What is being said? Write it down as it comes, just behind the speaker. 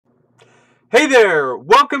Hey there!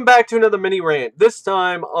 Welcome back to another mini rant, this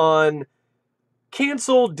time on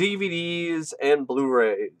canceled DVDs and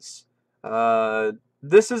Blu-rays.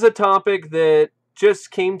 This is a topic that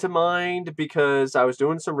just came to mind because I was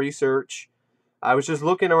doing some research. I was just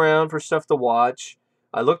looking around for stuff to watch.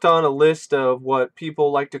 I looked on a list of what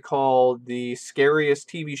people like to call the scariest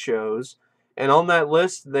TV shows, and on that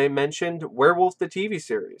list they mentioned Werewolf the TV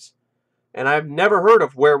series. And I've never heard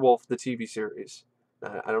of Werewolf the TV series.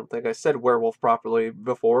 I don't think I said werewolf properly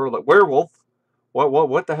before. Like werewolf,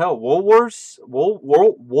 what the hell? Woolworth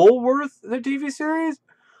the TV series?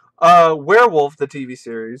 Werewolf the TV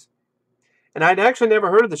series, and I'd actually never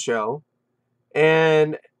heard of the show.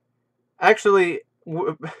 And actually,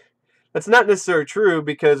 that's not necessarily true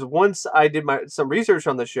because once I did some research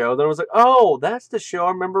on the show, then I was like, oh, that's the show I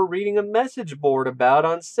remember reading a message board about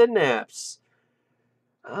on Synapse.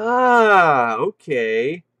 Ah,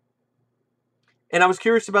 okay. And I was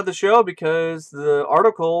curious about the show because the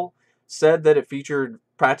article said that it featured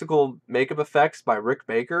practical makeup effects by Rick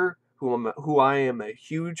Baker, who I am a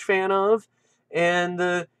huge fan of. And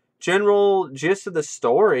the general gist of the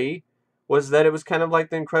story was that it was kind of like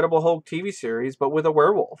the Incredible Hulk TV series, but with a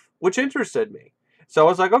werewolf, which interested me. So I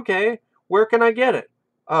was like, okay, where can I get it?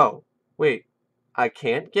 Oh, wait, I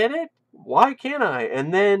can't get it? Why can't I?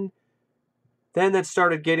 And then that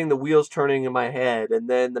started getting the wheels turning in my head, and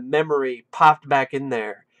then the memory popped back in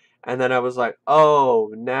there. And then I was like,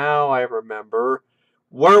 oh, now I remember.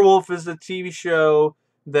 Werewolf is the TV show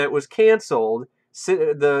that was canceled.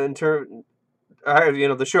 The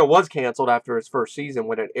show was canceled after its first season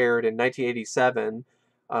when it aired in 1987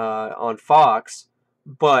 on Fox,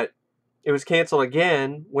 but it was canceled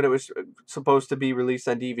again when it was supposed to be released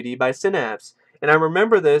on DVD by Synapse. And I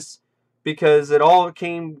remember this because it all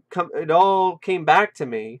came back to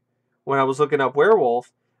me when I was looking up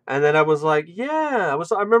Werewolf, and then I was like, yeah,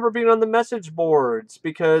 I remember being on the message boards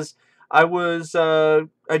because I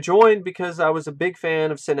joined because I was a big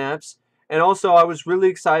fan of Synapse, and also I was really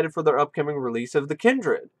excited for their upcoming release of the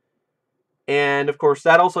Kindred. And of course,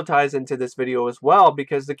 that also ties into this video as well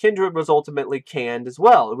because the Kindred was ultimately canned as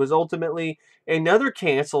well. It was ultimately another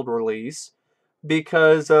canceled release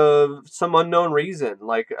because of some unknown reason.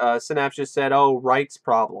 Like Synapse just said, oh, rights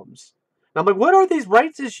problems. And I'm like, what are these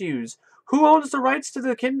rights issues? Who owns the rights to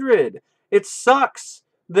the Kindred? It sucks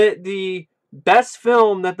that the best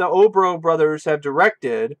film that the Obro brothers have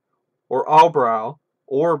directed, or Orbrow,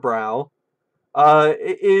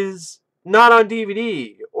 is not on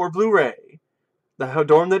DVD or Blu-ray. The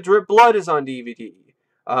Dorm That Drip Blood is on DVD.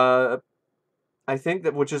 I think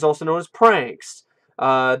that, which is also known as Pranks.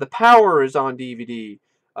 The Power is on DVD.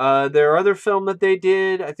 Their other film that they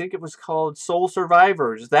did, I think it was called Soul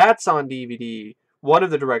Survivors. That's on DVD. One of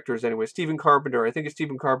the directors, anyway, Stephen Carpenter. I think it's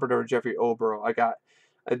Stephen Carpenter and Jeffrey Obro.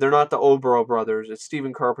 They're not the Obro brothers. It's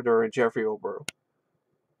Stephen Carpenter and Jeffrey Obro.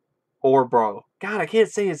 Orbro. God, I can't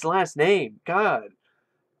say his last name. God.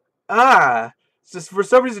 It's just, for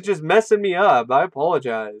some reason, just messing me up. I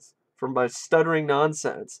apologize for my stuttering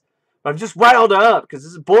nonsense. But I'm just riled up because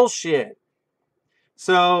this is bullshit.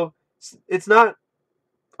 So, it's not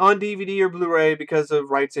on DVD or Blu-ray because of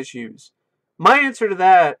rights issues. My answer to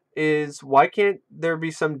that is, why can't there be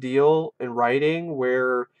some deal in writing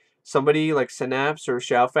where somebody like Synapse or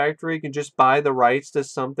Shout Factory can just buy the rights to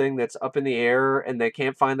something that's up in the air and they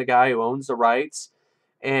can't find the guy who owns the rights?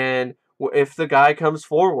 And if the guy comes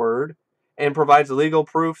forward and provides legal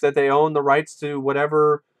proof that they own the rights to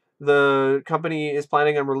whatever the company is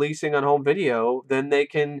planning on releasing on home video, then they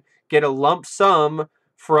can get a lump sum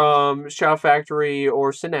from Shout Factory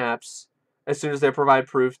or Synapse as soon as they provide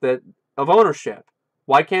proof of ownership.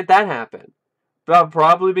 Why can't that happen?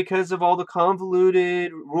 Probably because of all the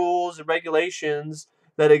convoluted rules and regulations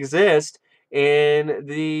that exist in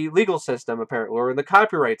the legal system, apparently, or in the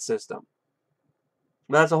copyright system.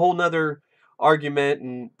 That's a whole nother argument,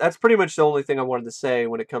 and that's pretty much the only thing I wanted to say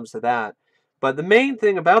when it comes to that. But the main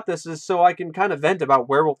thing about this is so I can kind of vent about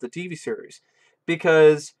Werewolf the TV series.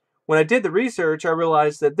 Because when I did the research, I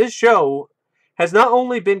realized that this show has not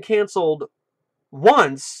only been canceled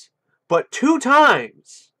once, but 2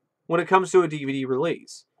 times when it comes to a DVD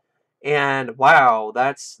release. And wow,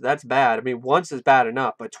 that's bad. I mean, once is bad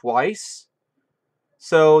enough, but twice?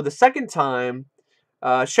 So the second time,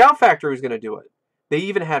 Shout Factory is going to do it. They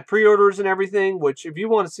even had pre-orders and everything, which if you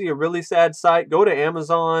want to see a really sad sight, go to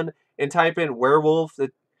Amazon and type in Werewolf,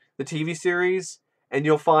 the TV series, and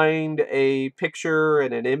you'll find a picture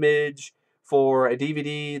and an image for a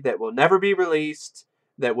DVD that will never be released,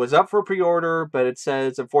 that was up for pre-order, but it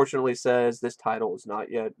unfortunately says this title is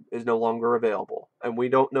no longer available, and we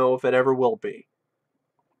don't know if it ever will be.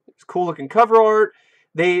 It's cool looking cover art.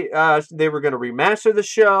 They were going to remaster the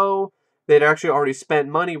show. They'd actually already spent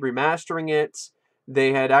money remastering it.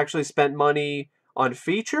 They had actually spent money on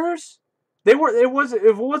features. They were it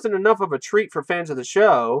wasn't enough of a treat for fans of the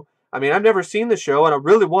show. I mean, I've never seen the show, and I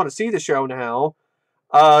really want to see the show now.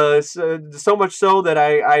 So much so that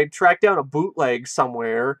I tracked down a bootleg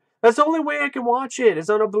somewhere. That's the only way I can watch it is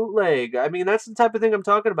on a bootleg. I mean, that's the type of thing I'm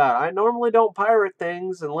talking about. I normally don't pirate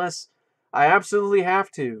things unless I absolutely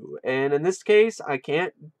have to. And in this case, I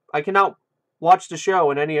cannot watch the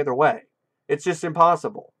show in any other way. It's just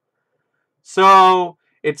impossible. So,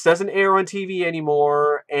 it doesn't air on TV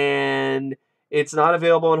anymore, and it's not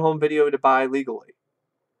available on home video to buy legally.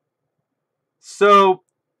 So,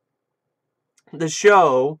 the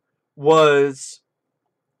show was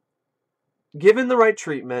given the right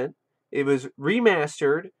treatment. It was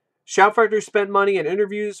remastered. Shout Factory spent money in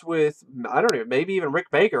interviews with, I don't know, maybe even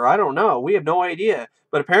Rick Baker. I don't know. We have no idea.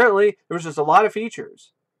 But apparently, there was just a lot of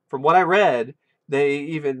features. From what I read,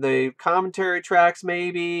 the commentary tracks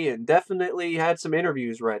maybe, and definitely had some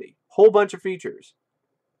interviews ready. Whole bunch of features.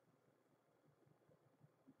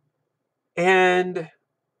 And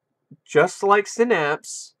just like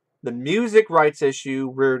Synapse, the music rights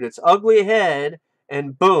issue reared its ugly head,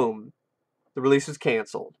 and boom, the release was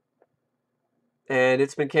canceled. And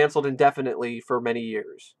it's been canceled indefinitely for many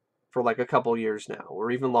years. For like a couple years now,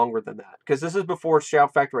 or even longer than that. Because this is before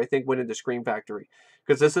Shout Factory, I think, went into Scream Factory.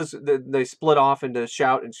 Because they split off into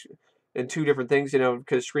Shout and two different things,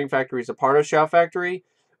 because Scream Factory is a part of Shout Factory.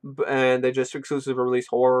 And they just exclusively release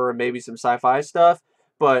horror and maybe some sci-fi stuff.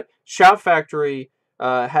 But Shout Factory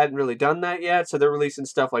hadn't really done that yet, so they're releasing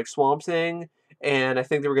stuff like Swamp Thing. And I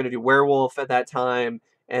think they were going to do Werewolf at that time.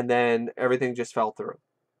 And then everything just fell through.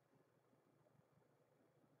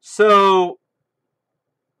 So,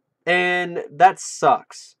 and that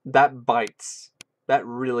sucks. That bites. That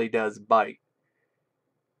really does bite.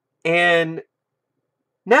 And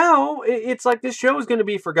now it's like this show is going to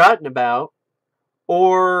be forgotten about,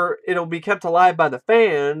 or it'll be kept alive by the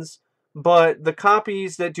fans, but the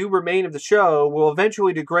copies that do remain of the show will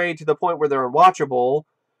eventually degrade to the point where they're unwatchable,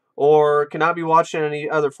 or cannot be watched in any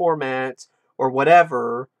other format, or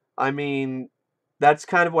whatever. I mean, that's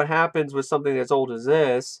kind of what happens with something as old as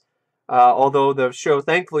this. Although the show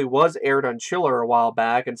thankfully was aired on Chiller a while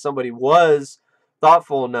back, and somebody was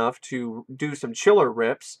thoughtful enough to do some Chiller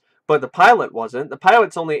rips, but the pilot wasn't. The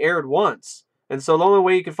pilot's only aired once. And so the only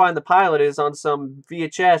way you can find the pilot is on some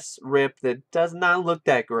VHS rip that does not look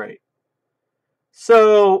that great.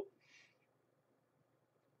 So,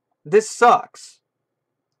 this sucks.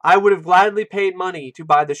 I would have gladly paid money to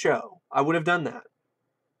buy the show. I would have done that.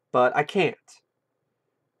 But I can't.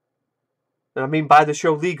 I mean, buy the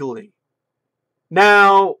show legally.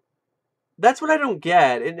 Now, that's what I don't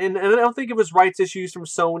get. And I don't think it was rights issues from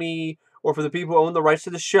Sony or for the people who own the rights to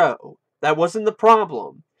the show. That wasn't the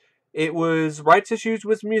problem. It was rights issues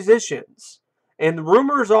with musicians. And the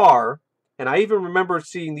rumors are, and I even remember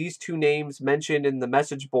seeing these two names mentioned in the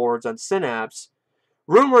message boards on Synapse,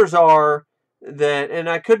 rumors are that, and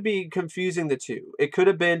I could be confusing the two. It could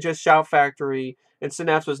have been just Shout Factory and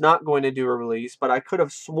Synapse was not going to do a release, but I could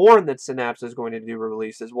have sworn that Synapse is going to do a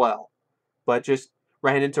release as well. But just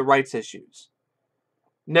ran into rights issues.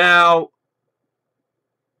 Now,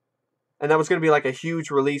 and that was going to be like a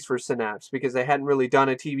huge release for Synapse because they hadn't really done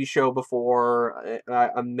a TV show before,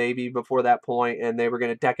 maybe before that point, and they were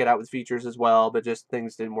going to deck it out with features as well, but just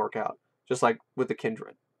things didn't work out, just like with the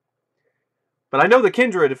Kindred. But I know the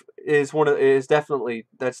Kindred that's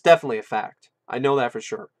definitely a fact. I know that for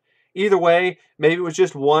sure. Either way, maybe it was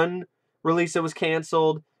just one release that was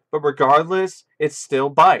canceled, but regardless, it still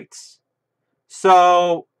bites.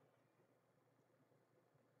 So,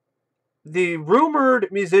 the rumored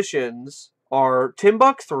musicians are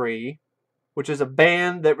Timbuk 3, which is a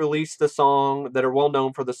band that released the song, that are well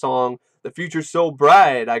known for the song, "The Future's So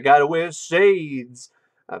Bright, I Gotta Wear Shades."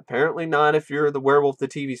 Apparently not if you're the Werewolf the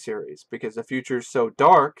TV series, because the future's so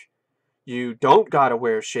dark, you don't gotta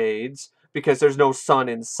wear shades, because there's no sun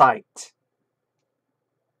in sight.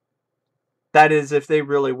 That is if they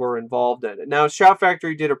really were involved in it. Now, Shout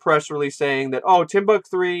Factory did a press release saying that, oh, Timbuk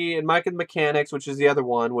 3 and Mike and the Mechanics, which is the other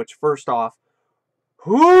one, which, first off,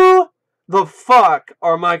 who the fuck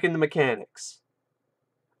are Mike and the Mechanics?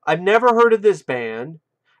 I've never heard of this band.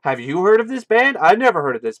 Have you heard of this band? I've never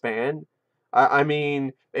heard of this band. I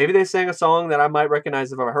mean, maybe they sang a song that I might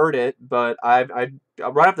recognize if I heard it, but I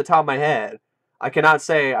right off the top of my head, I cannot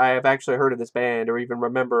say I have actually heard of this band or even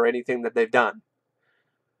remember anything that they've done.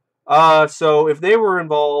 So if they were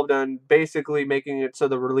involved in basically making it so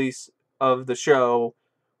the release of the show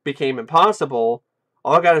became impossible,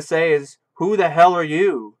 all I gotta say is, who the hell are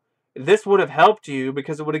you? this would have helped you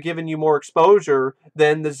because it would have given you more exposure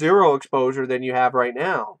than the zero exposure than you have right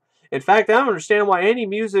now. In fact, I don't understand why any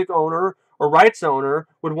music owner or rights owner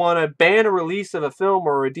would want to ban a release of a film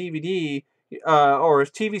or a DVD or a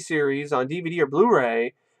TV series on DVD or Blu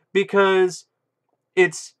Ray, because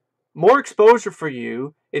it's more exposure for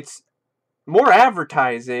you, it's more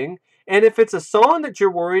advertising, and if it's a song that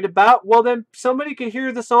you're worried about, well, then somebody could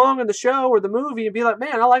hear the song in the show or the movie and be like,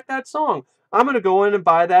 man, I like that song. I'm going to go in and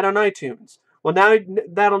buy that on iTunes. Well, now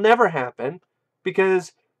that'll never happen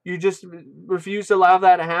because you just refuse to allow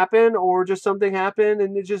that to happen, or just something happened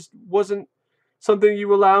and it just wasn't something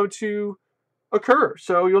you allowed to occur.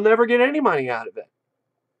 So you'll never get any money out of it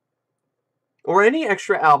or any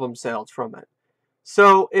extra album sales from it.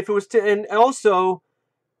 So if it was to, and also,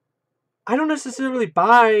 I don't necessarily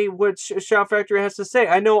buy what Shout Factory has to say.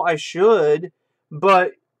 I know I should,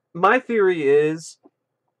 but my theory is,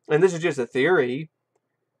 and this is just a theory,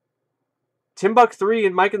 Timbuk 3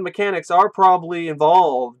 and Mike and the Mechanics are probably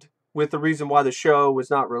involved with the reason why the show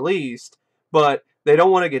was not released, but they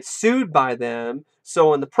don't want to get sued by them,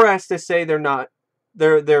 so in the press they say they're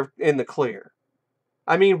in the clear.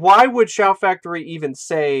 I mean, why would Shout Factory even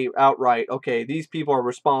say outright, okay, these people are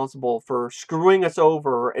responsible for screwing us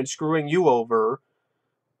over and screwing you over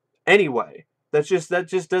anyway? That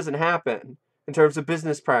just doesn't happen in terms of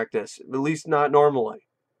business practice, at least not normally.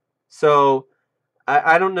 So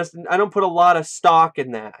I don't put a lot of stock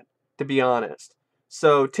in that, to be honest.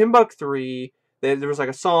 So Timbuk 3, there was like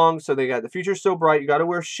a song, so they got The Future's So Bright, You Gotta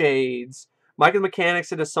Wear Shades. Mike and the Mechanics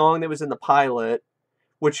did a song that was in the pilot,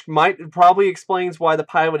 which probably explains why the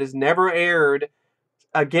pilot is never aired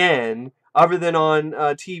again, other than on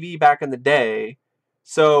TV back in the day.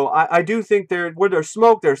 So I do think where there's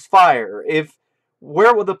smoke, there's fire.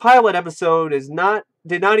 Where the pilot episode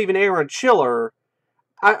did not even air on Chiller,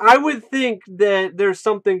 I would think that there's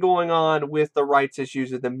something going on with the rights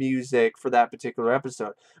issues of the music for that particular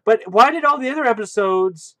episode. But why did all the other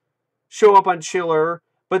episodes show up on Chiller,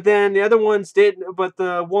 but then the other ones didn't? But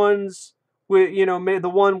the ones with, the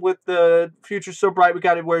one with The Future So Bright, We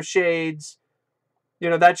Gotta Wear Shades,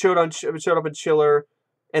 that showed up in Chiller,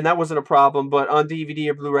 and that wasn't a problem. But on DVD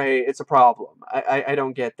or Blu Ray, it's a problem. I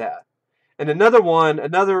don't get that. And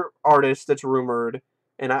another artist that's rumored,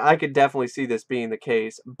 and I could definitely see this being the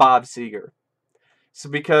case, Bob Seger. So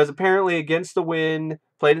because apparently Against the Wind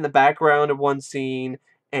played in the background of one scene,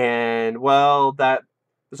 and well, that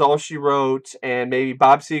was all she wrote, and maybe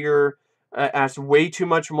Bob Seger asked way too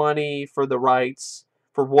much money for the rights,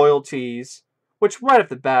 for royalties, which right off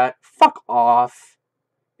the bat, fuck off.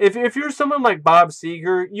 If you're someone like Bob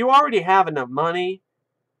Seger, you already have enough money.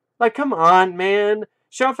 Like, come on, man.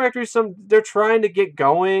 Shout Factory, they're trying to get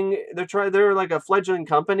going. They're like a fledgling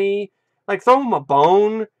company. Like, throw them a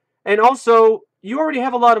bone. And also, you already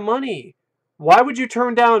have a lot of money. Why would you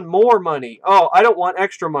turn down more money? Oh, I don't want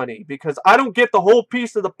extra money because I don't get the whole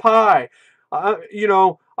piece of the pie. I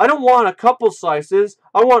don't want a couple slices.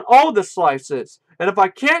 I want all the slices. And if I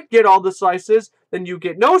can't get all the slices, then you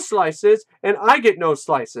get no slices and I get no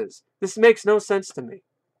slices. This makes no sense to me.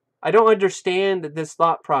 I don't understand this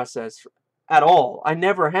thought process at all. I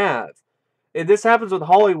never have. And this happens with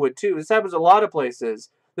Hollywood too. This happens a lot of places.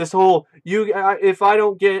 This whole, if I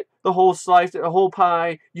don't get the whole slice, the whole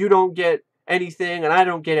pie, you don't get anything and I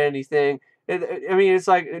don't get anything. I mean, it's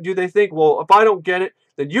like, do they think, well, if I don't get it,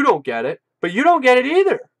 then you don't get it, but you don't get it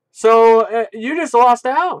either. So you just lost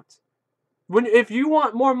out. If you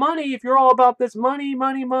want more money, if you're all about this money,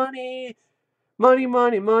 money, money, money,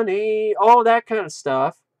 money, money, all that kind of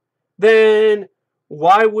stuff, then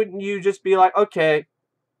why wouldn't you just be like, okay,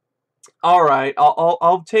 all right,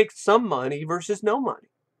 I'll take some money versus no money,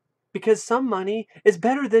 because some money is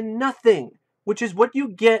better than nothing, which is what you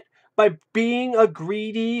get by being a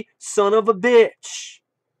greedy son of a bitch.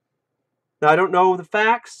 Now I don't know the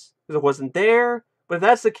facts because it wasn't there, but if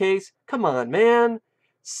that's the case, come on, man.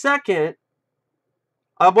 Second,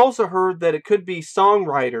 I've also heard that it could be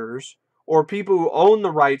songwriters or people who own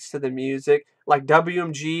the rights to the music, like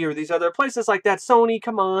WMG or these other places like that. Sony,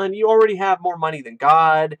 come on, you already have more money than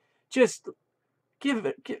God. Just give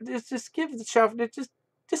it. Just give the shout.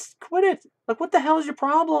 Just quit it. Like, what the hell is your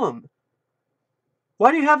problem?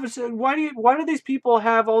 Why do these people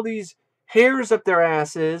have all these hairs up their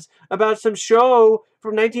asses about some show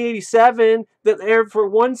from 1987 that aired for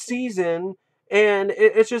one season, and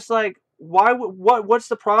it's just like, what's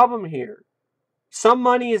the problem here? Some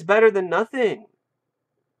money is better than nothing.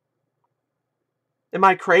 Am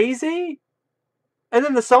I crazy? And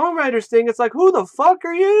then the songwriters thing, it's like, who the fuck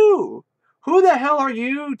are you? Who the hell are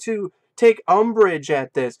you to take umbrage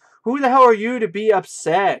at this? Who the hell are you to be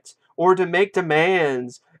upset or to make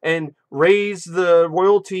demands and raise the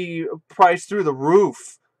royalty price through the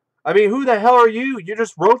roof. I mean, who the hell are you? You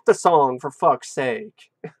just wrote the song, for fuck's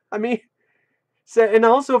sake. I mean, and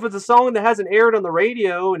also if it's a song that hasn't aired on the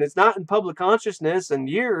radio and it's not in public consciousness in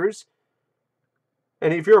years,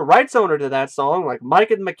 and if you're a rights owner to that song, like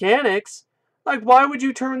Mike and the Mechanics, like, why would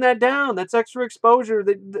you turn that down? That's extra exposure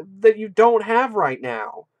that you don't have right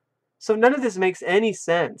now. So none of this makes any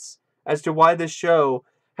sense as to why this show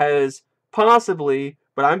has possibly,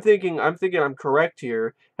 but I'm correct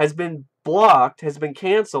here, has been blocked, has been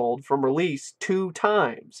canceled from release 2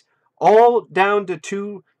 times. All down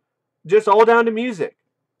to just all down to music.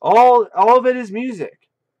 All of it is music.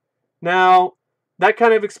 Now, that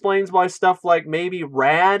kind of explains why stuff like maybe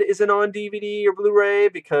Rad isn't on DVD or Blu-ray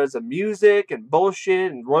because of music and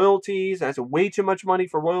bullshit and royalties. That's way too much money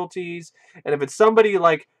for royalties. And if it's somebody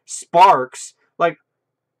like Sparks, like,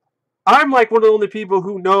 I'm like one of the only people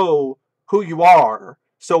who know who you are.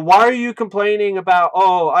 So why are you complaining about,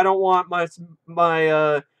 oh, I don't want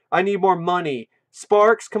I need more money.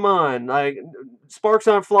 Sparks, come on. Like, Sparks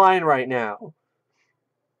aren't flying right now.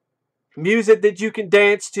 Music that you can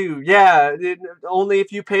dance to, yeah, only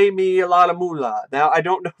if you pay me a lot of moolah. Now, I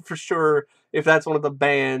don't know for sure if that's one of the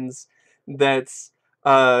bands that's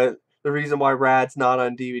the reason why Rad's not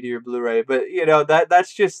on DVD or Blu-ray, but you know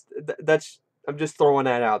that's I'm just throwing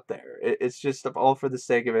that out there. It's just all for the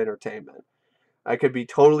sake of entertainment. I could be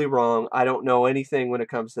totally wrong. I don't know anything when it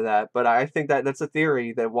comes to that, but I think that's a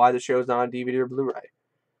theory that why the show's not on DVD or Blu-ray.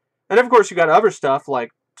 And of course, you got other stuff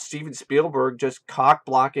like Steven Spielberg just cock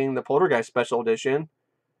blocking the Poltergeist special edition.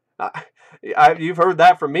 You've heard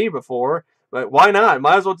that from me before, but why not?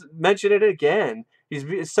 Might as well mention it again.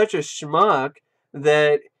 He's such a schmuck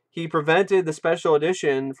that he prevented the special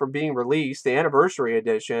edition from being released, the anniversary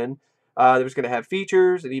edition. That was going to have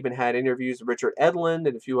features. It even had interviews with Richard Edlund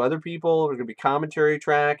and a few other people. There was going to be commentary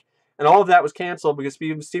track. And all of that was canceled because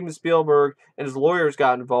Steven Spielberg and his lawyers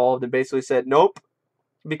got involved and basically said, nope.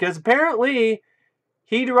 Because apparently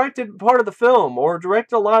he directed part of the film or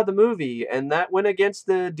directed a lot of the movie, and that went against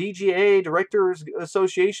the DGA, Directors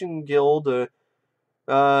Association Guild, the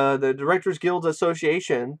Directors Guild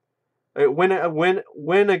Association. It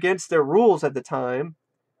went against their rules at the time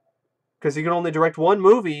because he could only direct one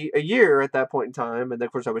movie a year at that point in time, and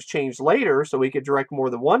of course that was changed later so he could direct more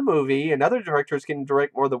than one movie, and other directors can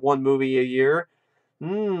direct more than one movie a year.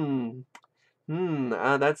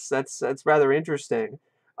 That's rather interesting.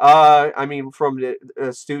 I mean, from the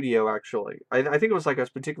studio, actually. I think it was like a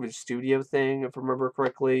particular studio thing, if I remember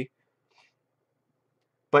correctly.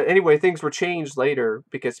 But anyway, things were changed later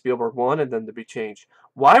because Spielberg wanted them to be changed.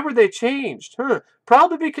 Why were they changed?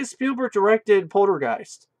 Probably because Spielberg directed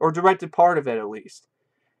Poltergeist, or directed part of it at least.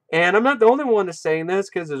 And I'm not the only one that's saying this,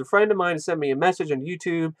 because there's a friend of mine who sent me a message on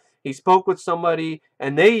YouTube. He spoke with somebody,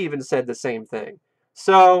 and they even said the same thing.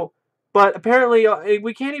 So, but apparently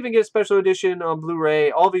we can't even get a special edition on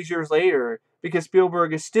Blu-ray all these years later because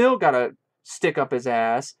Spielberg has still got to stick up his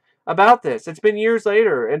ass about this. It's been years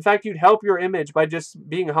later. In fact, you'd help your image by just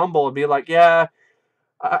being humble and be like, yeah,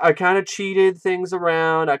 I kind of cheated things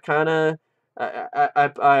around. I kind of,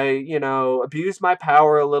 you know, abused my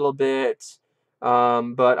power a little bit.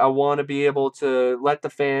 But I want to be able to let the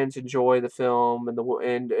fans enjoy the film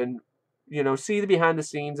and you know, see the behind the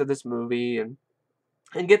scenes of this movie and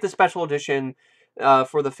get the special edition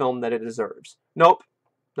for the film that it deserves. Nope.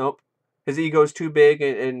 His ego's too big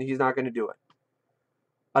and he's not going to do it.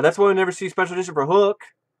 That's why we never see special edition for Hook,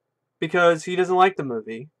 because he doesn't like the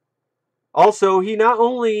movie. Also, he not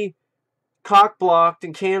only cock-blocked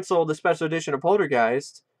and canceled the special edition of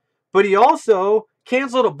Poltergeist, but he also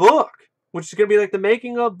canceled a book, which is going to be like the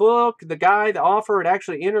making of book. The guy, the author, had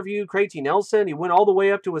actually interviewed Craig T. Nelson. He went all the way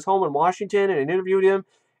up to his home in Washington and interviewed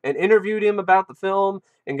him about the film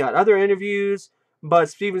and got other interviews. But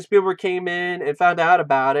Steven Spielberg came in and found out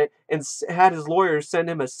about it and had his lawyers send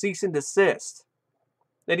him a cease and desist.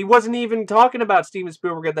 And he wasn't even talking about Steven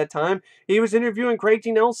Spielberg at that time. He was interviewing Craig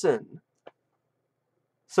T. Nelson.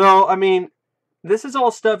 So, I mean, this is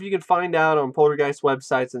all stuff you can find out on Poltergeist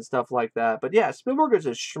websites and stuff like that. But yeah, Spielberg is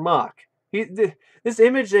a schmuck. This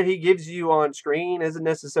image that he gives you on screen isn't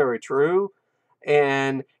necessarily true.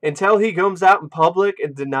 And until he comes out in public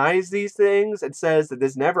and denies these things and says that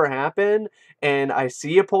this never happened, and I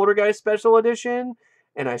see a Poltergeist special edition,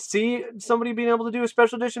 and I see somebody being able to do a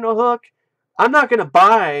special edition of Hook, I'm not going to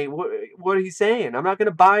buy what he's saying. I'm not going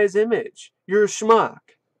to buy his image. You're a schmuck.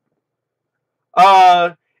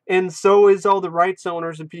 And so is all the rights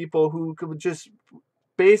owners and people who could just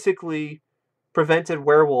basically prevented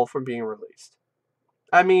Werewolf from being released.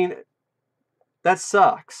 I mean, that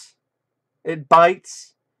sucks. It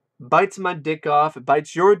bites, bites my dick off. It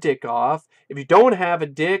bites your dick off. If you don't have a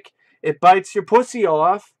dick, it bites your pussy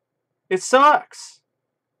off. It sucks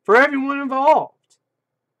for everyone involved.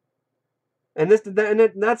 And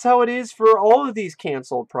that's how it is for all of these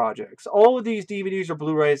canceled projects. All of these DVDs or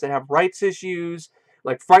Blu-rays that have rights issues,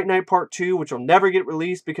 like Fright Night Part 2, which will never get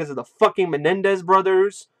released because of the fucking Menendez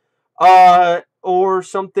brothers, or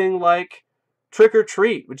something like Trick or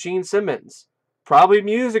Treat with Gene Simmons. Probably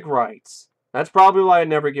music rights. That's probably why it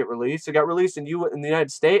never get released. It got released in the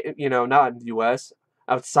United States, not in the U.S.,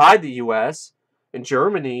 outside the U.S., in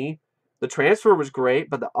Germany. The transfer was great,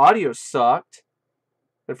 but the audio sucked.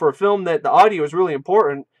 And for a film that the audio is really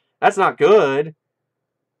important, that's not good.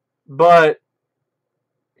 But,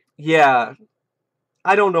 yeah,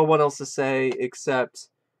 I don't know what else to say except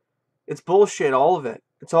it's bullshit, all of it.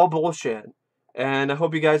 It's all bullshit. And I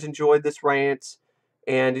hope you guys enjoyed this rant.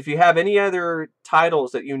 And if you have any other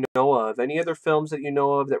titles that you know of, any other films that you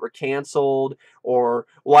know of that were canceled, or,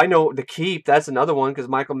 well, I know The Keep, that's another one, because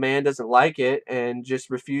Michael Mann doesn't like it and just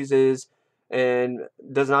refuses and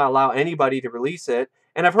does not allow anybody to release it.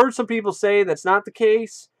 And I've heard some people say that's not the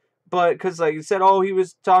case, but because, like you said, oh,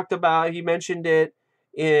 he mentioned it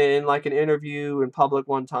in like an interview in public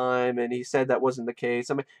one time, and he said that wasn't the case.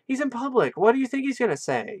 I mean, he's in public. What do you think he's going to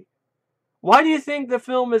say? Why do you think the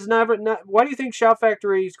film is never? Why do you think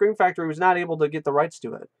Scream Factory was not able to get the rights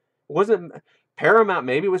to it? It wasn't Paramount.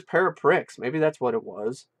 Maybe it was Pair of Pricks. Maybe that's what it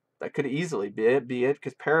was. That could easily be it,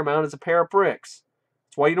 because Paramount is a pair of pricks.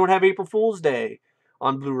 That's why you don't have April Fool's Day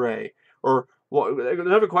on Blu-ray. Or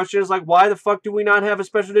another question is like, why the fuck do we not have a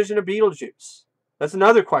special edition of Beetlejuice? That's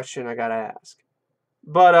another question I gotta ask.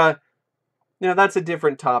 But that's a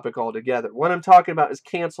different topic altogether. What I'm talking about is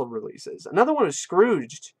canceled releases. Another one is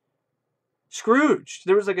Scrooged.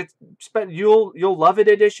 There was like a You'll Love It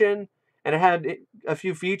edition, and it had a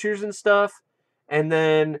few features and stuff, and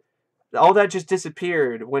then all that just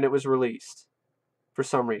disappeared when it was released for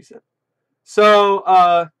some reason.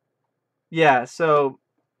 So, yeah, so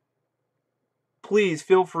please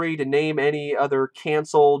feel free to name any other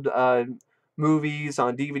canceled movies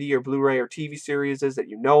on DVD or Blu-ray or TV series that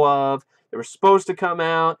you know of that were supposed to come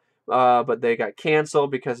out, but they got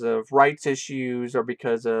canceled because of rights issues or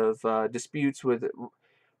because of disputes with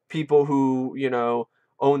people who,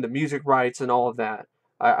 own the music rights and all of that.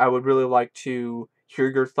 I would really like to hear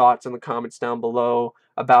your thoughts in the comments down below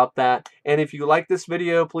about that. And if you like this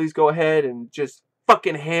video, please go ahead and just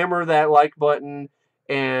fucking hammer that like button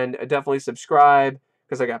and definitely subscribe,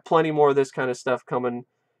 because I got plenty more of this kind of stuff coming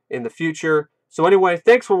in the future. So anyway,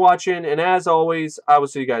 thanks for watching, and as always, I will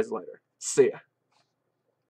see you guys later. See ya.